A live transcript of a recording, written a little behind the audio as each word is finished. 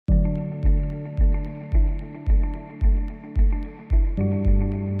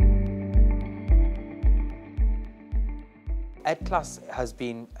EDClass has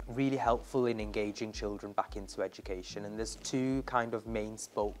been really helpful in engaging children back into education, and there's two kind of main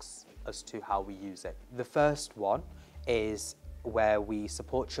spokes as to how we use it. The first one is where we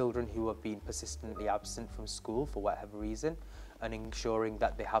support children who have been persistently absent from school for whatever reason and ensuring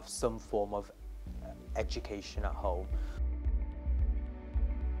that they have some form of education at home.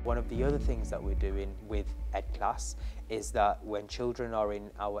 One of the other things that we're doing with EDClass is that when children are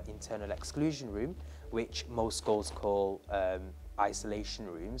in our internal exclusion room, which most schools call isolation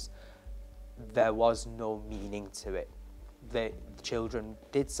rooms, there was no meaning to it. The children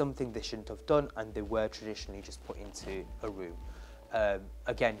did something they shouldn't have done, and they were traditionally just put into a room.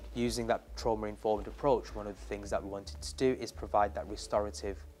 Again, using that trauma-informed approach, one of the things that we wanted to do is provide that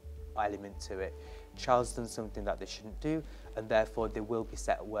restorative element to it. Child's done something that they shouldn't do, and therefore they will be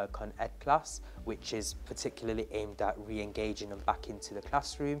set at work on EDClass, which is particularly aimed at re-engaging them back into the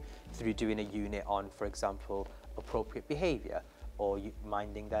classroom through doing a unit on, for example, appropriate behaviour or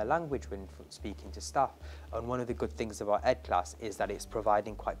minding their language when speaking to staff. And one of the good things about EDClass is that it's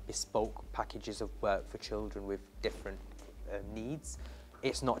providing quite bespoke packages of work for children with different needs.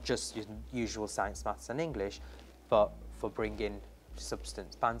 It's not just usual science, maths and English, but for bringing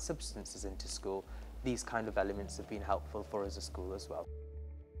banned substances into school, these kind of elements have been helpful for us as a school as well.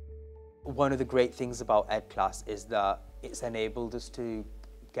 One of the great things about EDClass is that it's enabled us to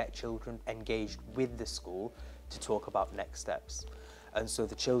get children engaged with the school to talk about next steps. And so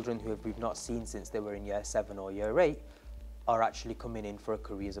the children who we've not seen since they were in year 7 or year 8 are actually coming in for a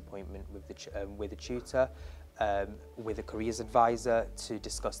careers appointment with a tutor, with a careers advisor to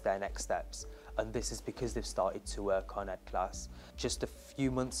discuss their next steps. And this is because they've started to work on EDClass. Just a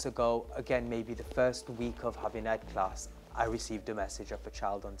few months ago, again, maybe the first week of having EDClass, I received a message of a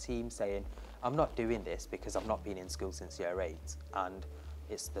child on Teams saying, I'm not doing this because I've not been in school since year 8 and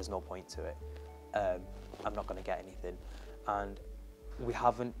there's no point to it. I'm not going to get anything. And we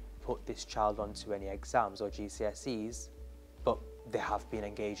haven't put this child onto any exams or GCSEs, but they have been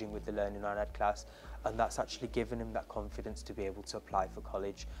engaging with the learning on EDClass, and that's actually given them that confidence to be able to apply for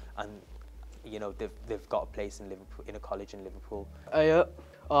college. And you know, they've got a place in Liverpool, in a college in Liverpool. Yeah,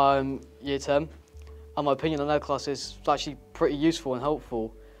 year 10, and my opinion on EDClass is actually pretty useful and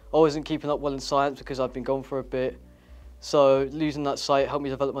helpful. I wasn't keeping up well in science because I've been gone for a bit, so losing that site helped me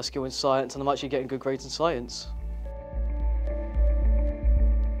develop my skill in science, and I'm actually getting good grades in science.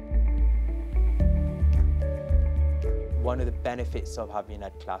 One of the benefits of having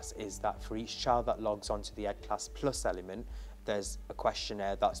EDClass is that for each child that logs onto the EDClass Plus element, there's a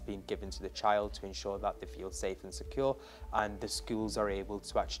questionnaire that's been given to the child to ensure that they feel safe and secure, and the schools are able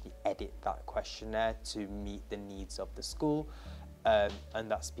to actually edit that questionnaire to meet the needs of the school, and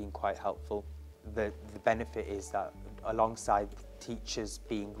that's been quite helpful. The benefit is that alongside teachers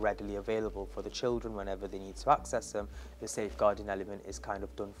being readily available for the children whenever they need to access them, the safeguarding element is kind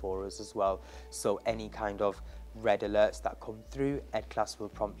of done for us as well. So any kind of red alerts that come through, EDClass will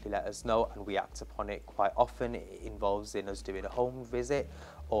promptly let us know, and we act upon it quite often. It involves in us doing a home visit,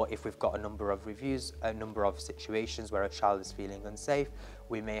 or if we've got a number of reviews, a number of situations where a child is feeling unsafe,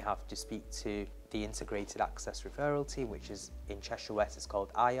 we may have to speak to the Integrated Access Referral Team, which is in Cheshire West, it's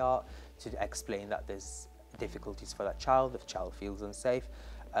called IART, to explain that there's difficulties for that child, if the child feels unsafe.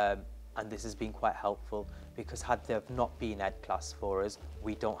 And this has been quite helpful because had there not been EDClass for us,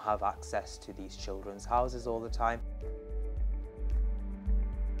 we don't have access to these children's houses all the time.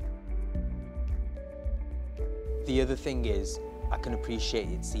 The other thing is, I can appreciate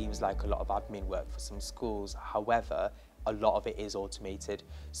it seems like a lot of admin work for some schools, however, a lot of it is automated.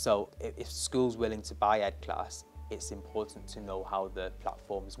 So if school's willing to buy EDClass, it's important to know how the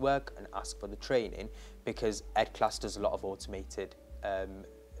platforms work and ask for the training, because EDClass does a lot of automated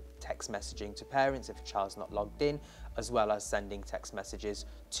text messaging to parents if a child's not logged in, as well as sending text messages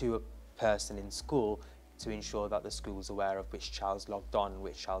to a person in school to ensure that the school's aware of which child's logged on and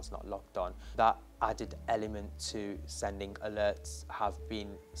which child's not logged on. That added element to sending alerts have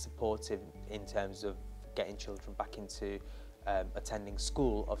been supportive in terms of getting children back into attending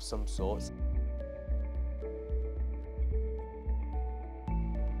school of some sort.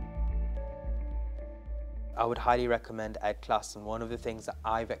 I would highly recommend EDClass, and one of the things that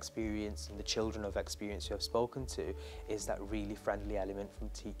I've experienced and the children have experienced who I've spoken to is that really friendly element from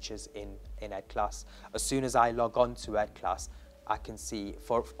teachers in EDClass. As soon as I log on to EDClass, I can see,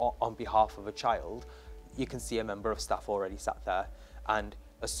 on behalf of a child, you can see a member of staff already sat there, and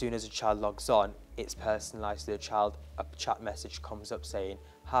as soon as a child logs on, it's personalised to the child. A chat message comes up saying,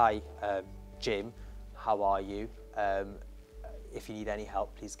 "Hi, Jim, how are you? If you need any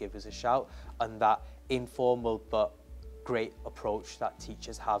help, please give us a shout." And that informal but great approach that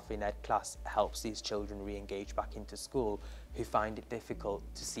teachers have in EDClass helps these children re-engage back into school, who find it difficult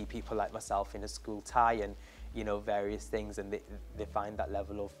to see people like myself in a school tie and, you know, various things, and they find that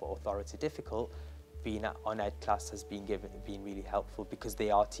level of authority difficult, being on EDClass has been really helpful, because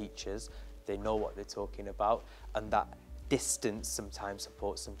they are teachers, they know what they're talking about, and that distance sometimes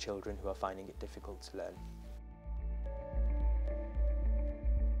supports some children who are finding it difficult to learn.